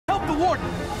Jordan!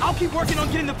 I'll keep working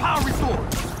on getting the power restored.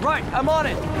 Right, I'm on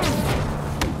it.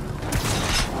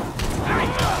 Hey,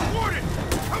 Warden!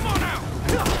 Come on out!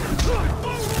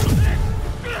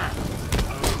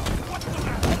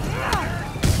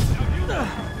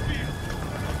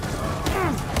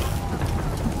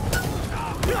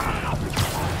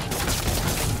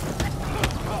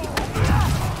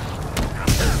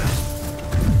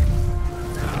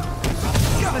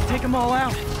 Gotta take them all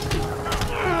out.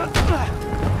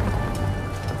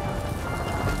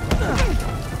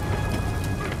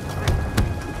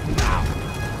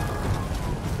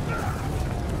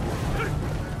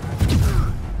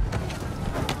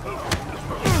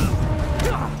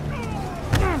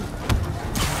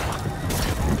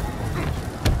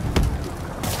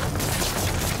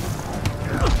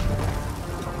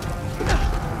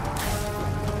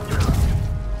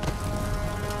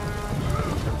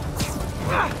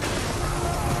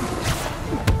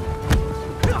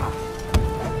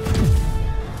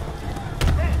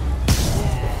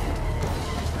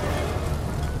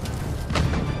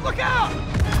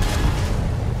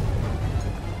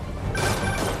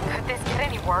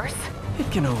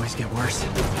 Can always get worse.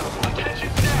 Attention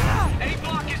staff! A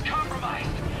block is compromised.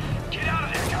 Get out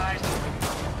of there, guys.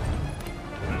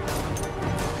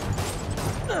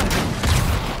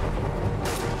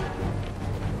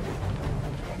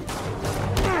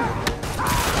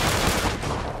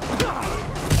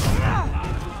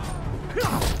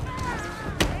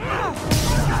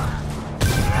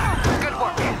 Good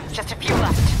work. Just a few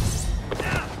left.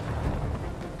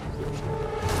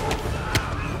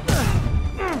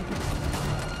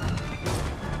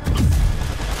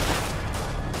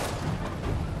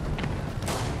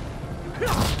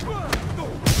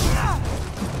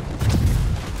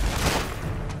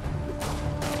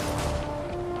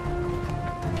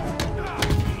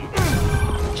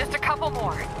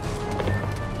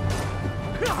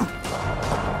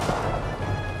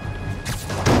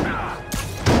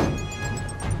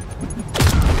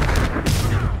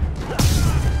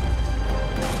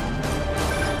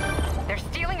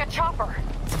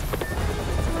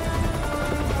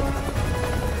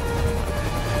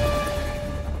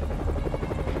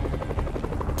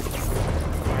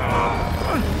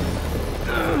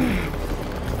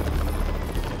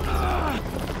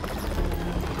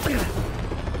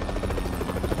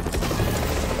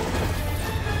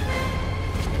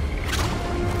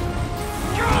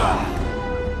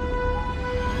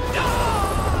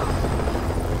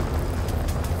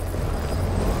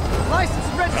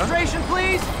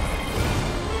 Please?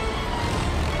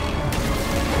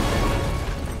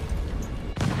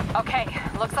 Okay,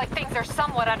 looks like things are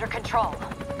somewhat under control.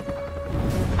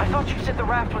 I thought you said the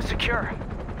raft was secure.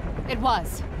 It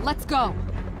was. Let's go.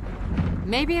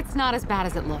 Maybe it's not as bad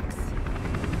as it looks.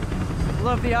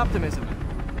 Love the optimism.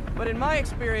 But in my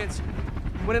experience,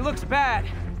 when it looks bad,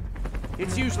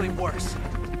 it's usually worse.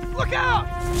 Look out!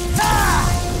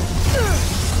 Ah!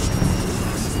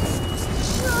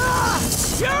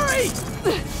 Yuri!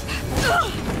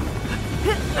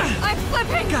 I'm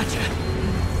slipping! Gotcha.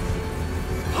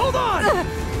 Hold on!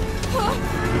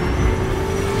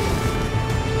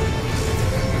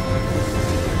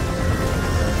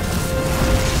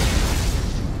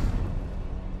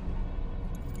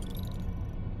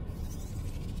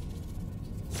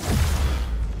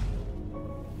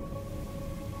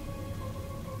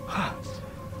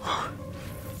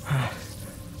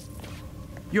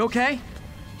 You okay?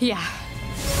 Yeah.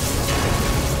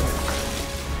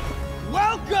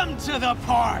 Welcome to the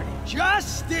party!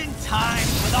 Just in time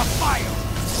for the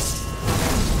fireworks!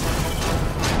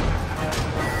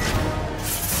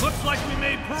 Looks like we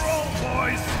made parole,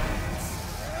 boys!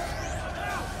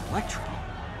 Electro?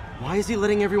 Why is he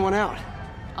letting everyone out?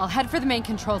 I'll head for the main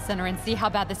control center and see how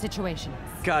bad the situation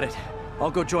is. Got it.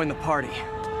 I'll go join the party.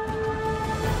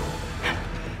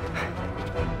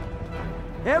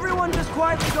 Everyone just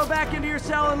quietly go back into your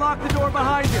cell and lock the door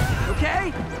behind you,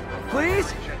 okay?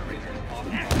 Please?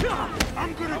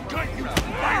 I'm gonna cut you,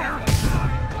 spider!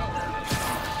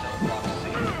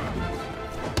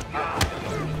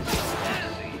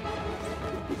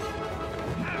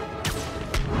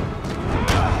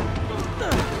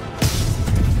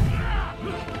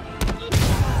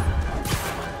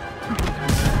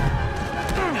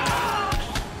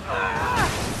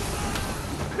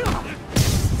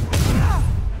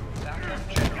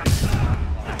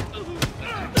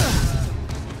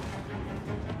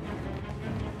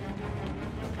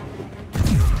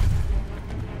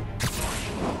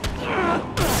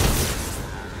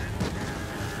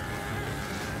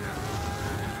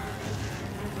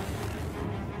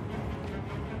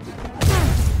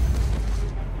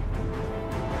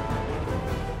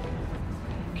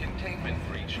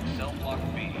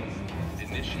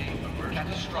 Initiate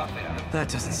catastrophic. That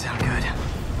doesn't sound good.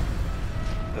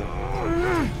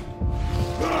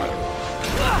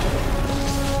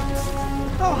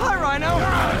 Oh, hi, Rhino!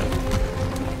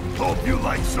 Hope you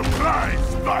like surprise,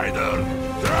 Spider!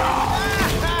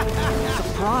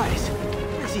 Surprise?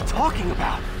 What is he talking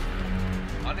about?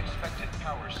 Unexpected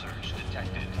power surge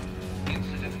detected.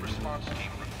 Incident response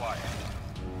team required.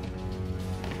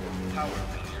 Power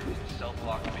failure in cell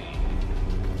block B.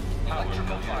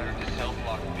 Electrical fire to cell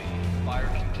block B. Fire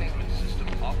containment system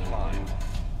offline.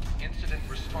 Incident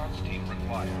response team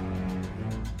required.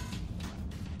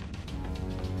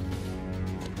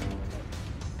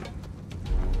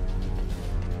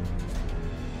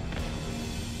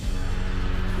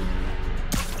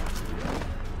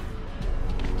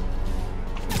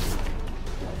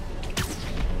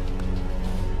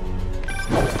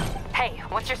 Hey,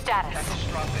 what's your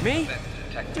status? Me?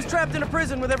 Just trapped in a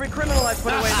prison with every criminal I've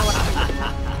put away in the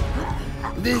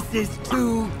last... This is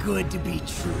too good to be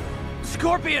true.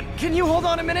 Scorpion, can you hold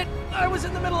on a minute? I was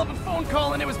in the middle of a phone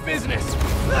call and it was business.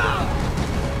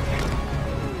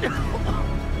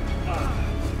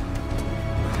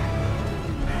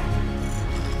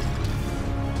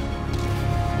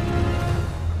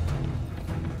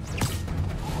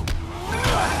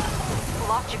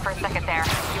 Lost you for a second there.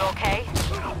 You okay?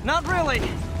 Not really.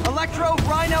 Electro,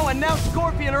 Rhino, and now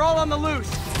Scorpion are all on the loose.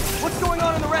 What's going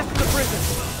on in the rest of the prison?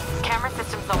 Camera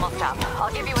system's almost up.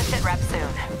 I'll give you a sit rep soon.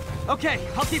 Okay,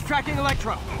 I'll keep tracking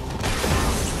Electro.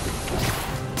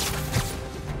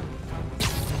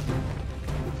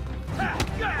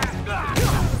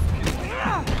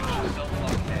 Cell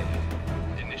block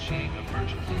A. Initiate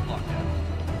emergency lockdown.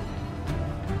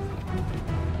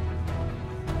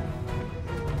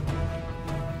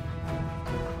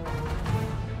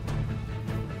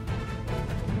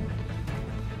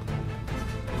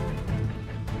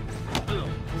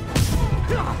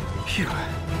 Phew.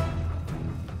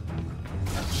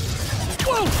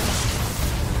 Whoa!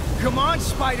 Come on,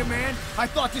 Spider-Man. I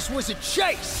thought this was a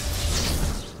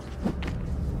chase.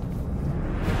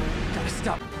 Gotta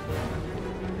stop.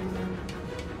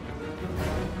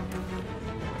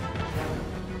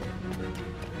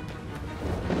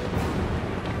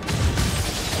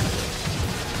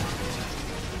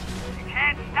 You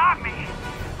can't stop me,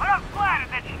 but I'm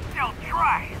flattered that you still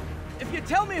try. If you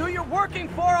tell me who you're working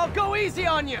for, I'll go easy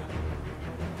on you.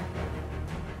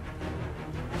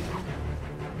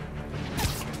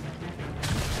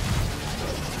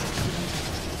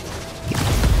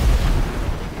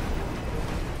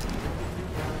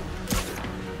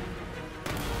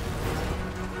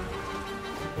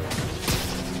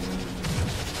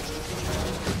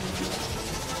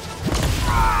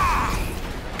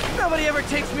 Nobody ever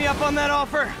takes me up on that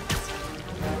offer.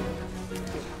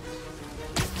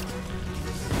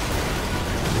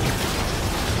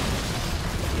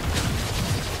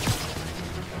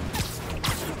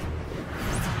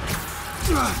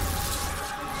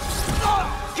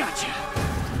 Gotcha.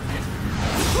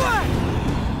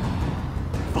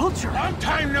 Vulture. Long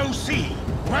time no see.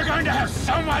 We're going to have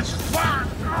so much fun.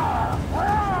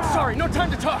 Sorry, no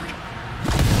time to talk.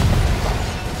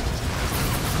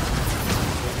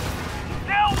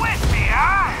 Still with me,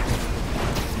 huh?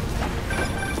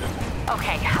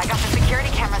 Okay, I got the security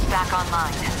cameras back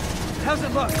online. How's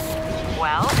it look?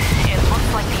 Well, it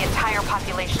looks like the entire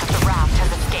population of the raft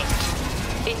has escaped,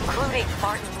 including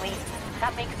Martin Lee.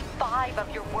 That makes 5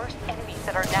 of your worst enemies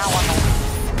that are now on the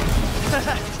loose.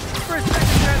 For a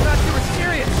second there, I thought you were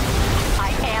serious. I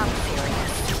am serious.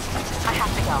 I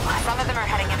have to go. Some of them are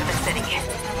heading into the city.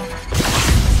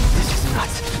 This is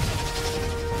nuts.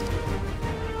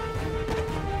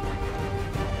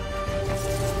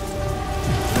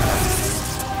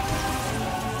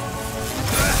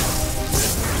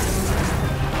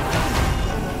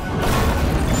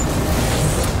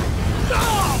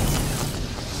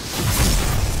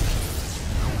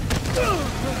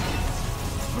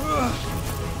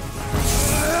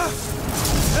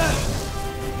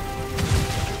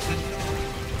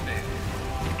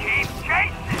 Keep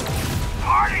chasing.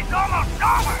 Party's almost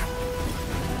over.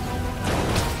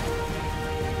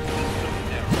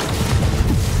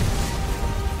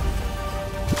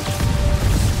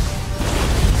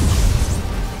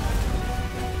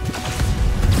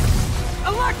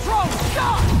 Electro,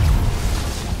 stop!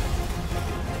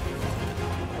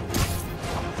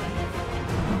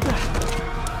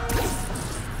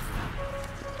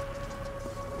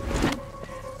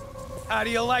 How do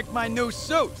you like my new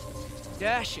suit?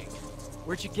 Dashing.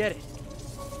 Where'd you get it?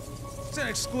 It's an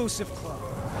exclusive club.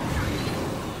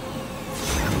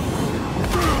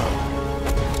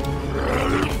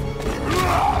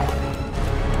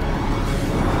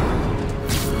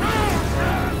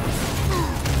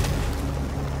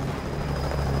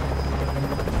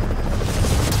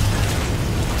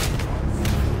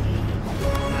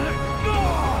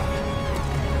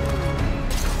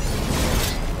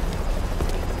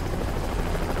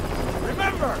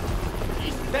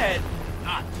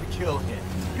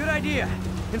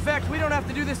 In fact, we don't have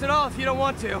to do this at all if you don't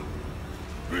want to.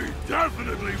 We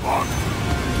definitely want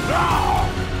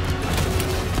now!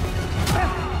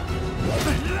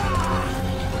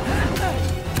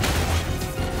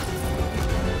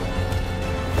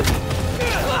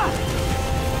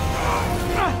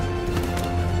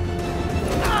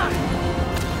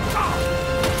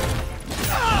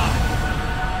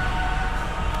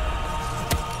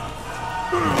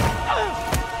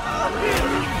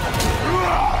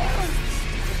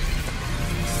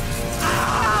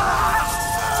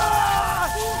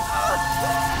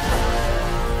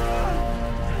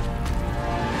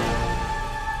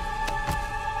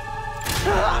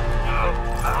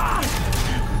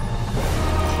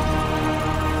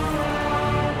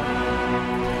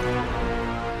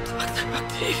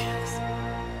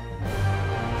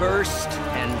 First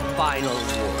and final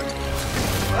warning.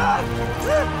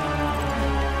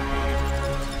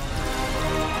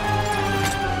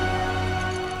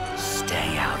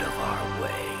 Stay out of our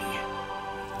way.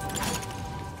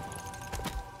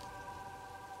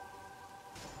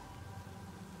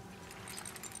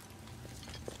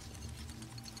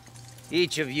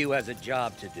 Each of you has a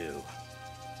job to do.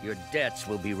 Your debts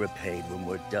will be repaid when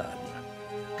we're done.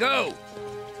 Go!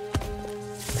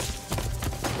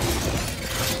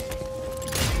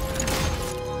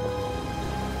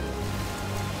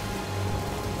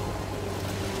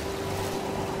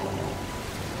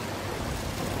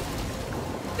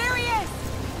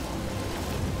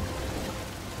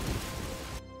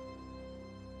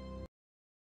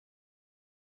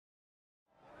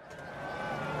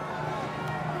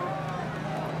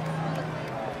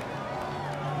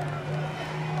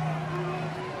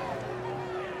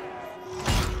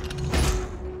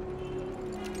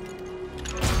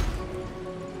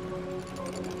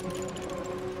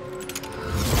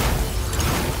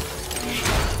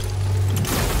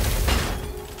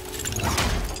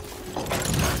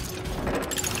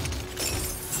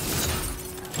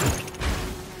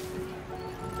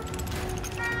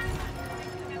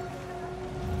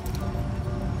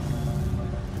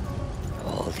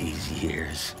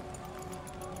 Years.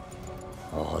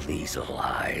 All these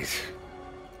lies.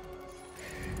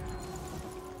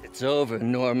 It's over,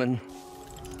 Norman.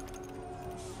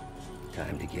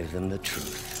 Time to give them the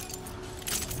truth.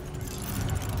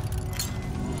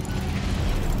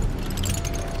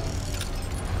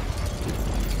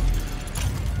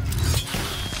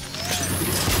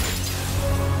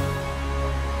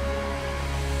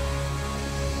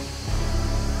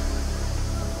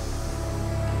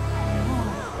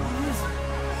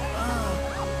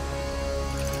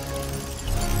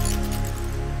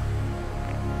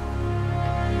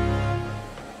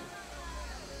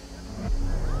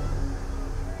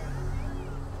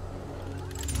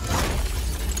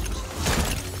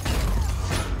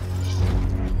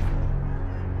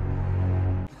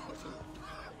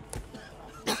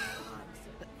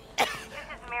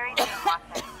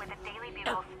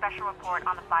 report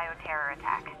on the bioterror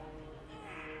attack.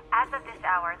 As of this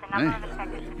hour, the number of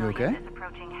infected civilians is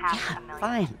approaching half a million.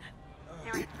 Fine.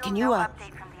 There is still Can no you,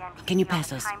 update from the NBC can you on pass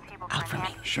the us timetable out for for me?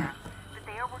 Annaseeee, Sure. but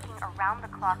they are working around the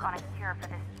clock on a cure for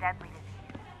this deadly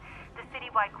disease. The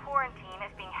citywide quarantine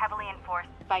is being heavily enforced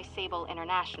by Sable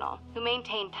International, who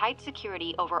maintain tight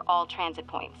security over all transit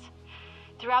points.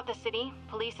 Throughout the city,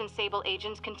 police and Sable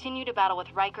agents continue to battle with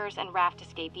Rikers and raft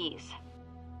escapees.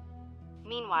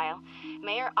 Meanwhile,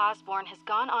 Mayor Osborn has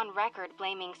gone on record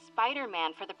blaming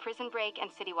Spider-Man for the prison break and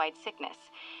citywide sickness,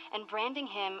 and branding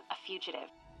him a fugitive.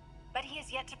 But he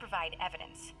has yet to provide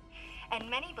evidence, and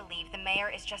many believe the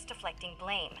mayor is just deflecting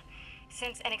blame,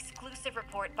 since an exclusive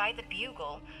report by The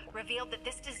Bugle revealed that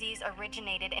this disease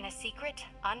originated in a secret,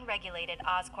 unregulated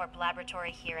Oscorp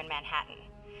laboratory here in Manhattan.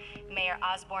 Mayor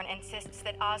Osborn insists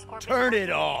that Oscorp Turn is it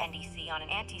off. working with NDC on an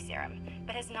anti-serum,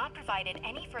 but has not provided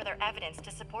any further evidence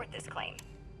to support this claim.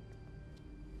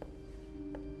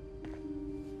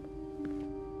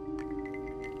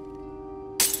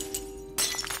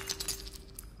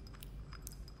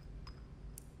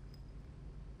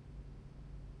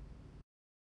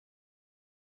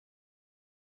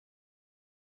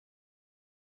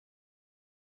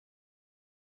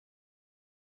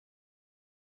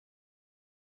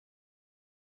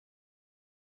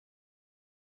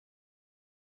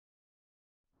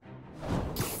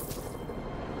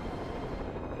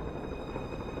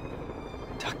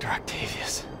 Dr.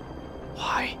 Octavius.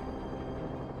 Why?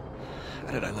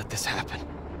 How did I let this happen?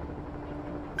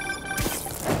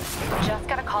 Just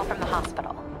got a call from the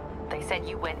hospital. They said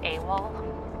you went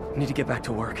AWOL. Need to get back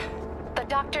to work. The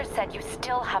doctor said you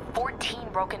still have 14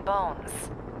 broken bones.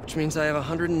 Which means I have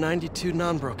 192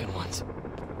 non-broken ones.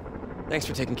 Thanks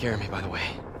for taking care of me, by the way.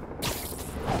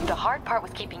 The hard part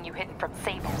was keeping you hidden from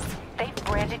Sable. They've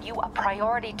branded you a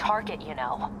priority target, you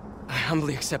know. I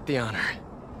humbly accept the honor.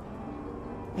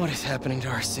 What is happening to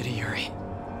our city, Yuri?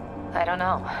 I don't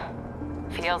know.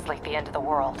 Feels like the end of the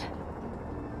world.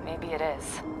 Maybe it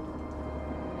is.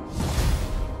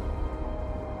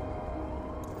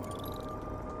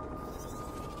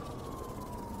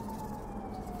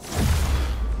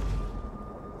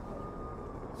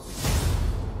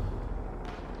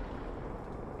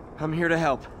 I'm here to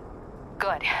help.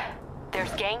 Good.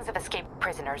 There's gangs of escaped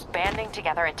prisoners banding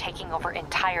together and taking over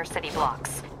entire city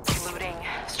blocks. Looting,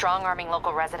 strong-arming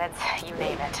local residents, you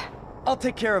name it. I'll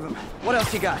take care of him. What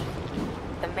else you got?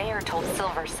 The mayor told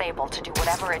Silver Sable to do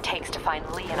whatever it takes to find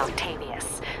Lee and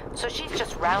Octavius. So she's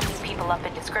just rounding people up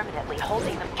indiscriminately,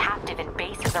 holding them captive in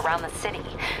bases around the city.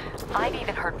 I've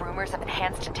even heard rumors of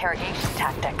enhanced interrogation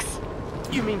tactics.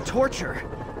 You mean torture?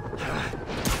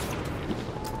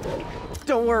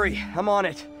 Don't worry, I'm on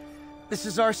it. This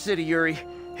is our city, Yuri.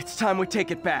 It's time we take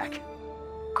it back.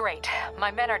 Great.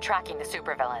 My men are tracking the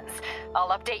supervillains. I'll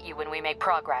update you when we make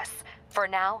progress. For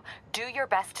now, do your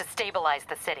best to stabilize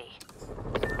the city.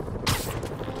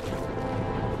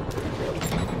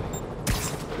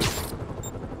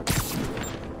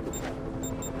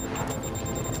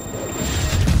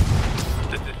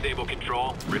 This is Sable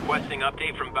Control, requesting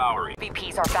update from Bowery.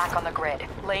 VPs are back on the grid,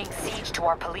 laying siege to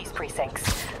our police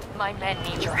precincts. My men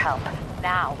need your help,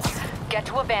 now. Get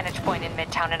to a vantage point in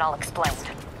Midtown and I'll explain.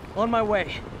 On my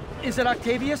way. Is it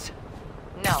Octavius?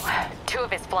 No, 2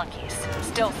 of his flunkies.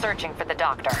 Still searching for the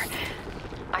doctor.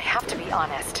 I have to be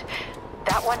honest.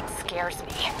 That one scares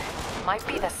me. Might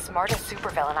be the smartest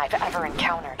supervillain I've ever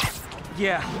encountered.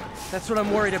 Yeah, that's what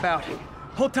I'm worried about.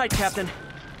 Hold tight, Captain.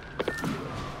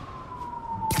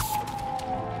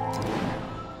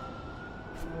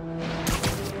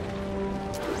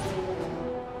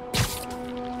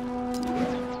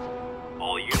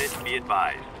 All units be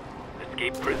advised.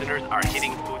 Escaped prisoners are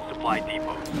hitting food supply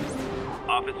depots.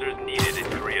 Officers needed in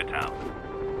Koreatown.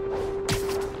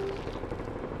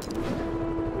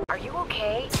 Are you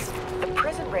okay? The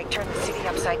prison break turned the city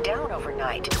upside down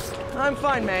overnight. I'm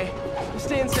fine, May. I'm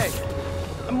staying safe.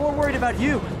 I'm more worried about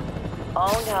you.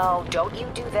 Oh no, don't you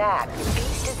do that.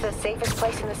 Beast is the safest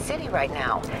place in the city right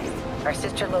now. Our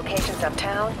sister locations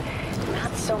uptown,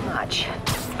 not so much.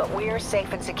 But we're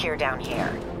safe and secure down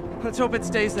here. Let's hope it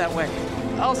stays that way.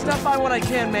 I'll stop by when I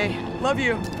can, May. Love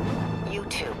you. You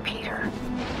too, Peter.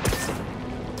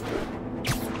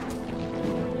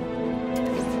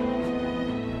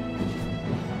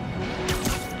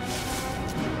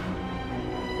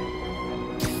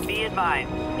 Be advised,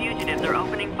 fugitives are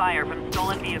opening fire from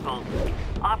stolen vehicles.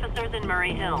 Officers in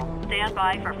Murray Hill, stand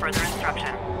by for further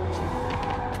instruction.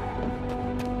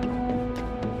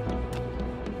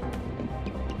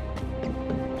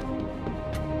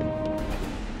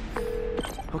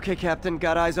 Okay, Captain,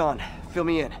 got eyes on. Fill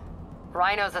me in.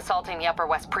 Rhino's assaulting the Upper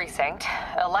West Precinct.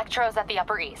 Electro's at the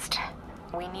Upper East.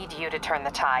 We need you to turn the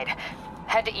tide.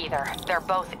 Head to either. They're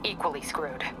both equally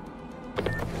screwed.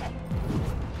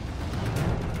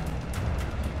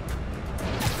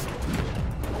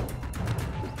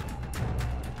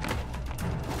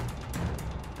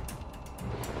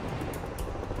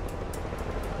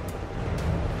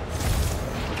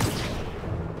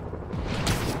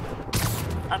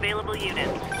 Available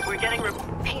units. We're getting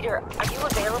Peter, are you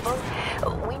available?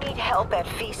 We need help at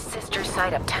Feast's sister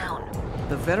site uptown.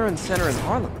 The Veterans Center in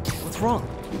Harlem. What's wrong?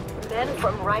 Men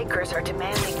from Rikers are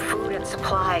demanding food and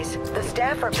supplies. The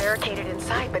staff are barricaded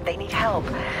inside, but they need help.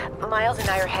 Miles and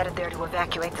I are headed there to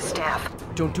evacuate the staff.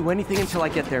 Don't do anything until I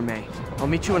get there, May. I'll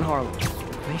meet you in Harlem.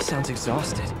 May sounds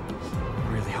exhausted.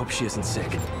 I really hope she isn't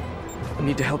sick. I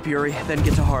need to help Yuri, then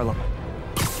get to Harlem.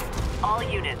 all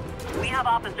units. We have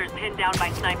officers pinned down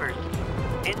by snipers.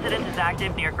 Incident is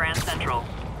active near Grand Central.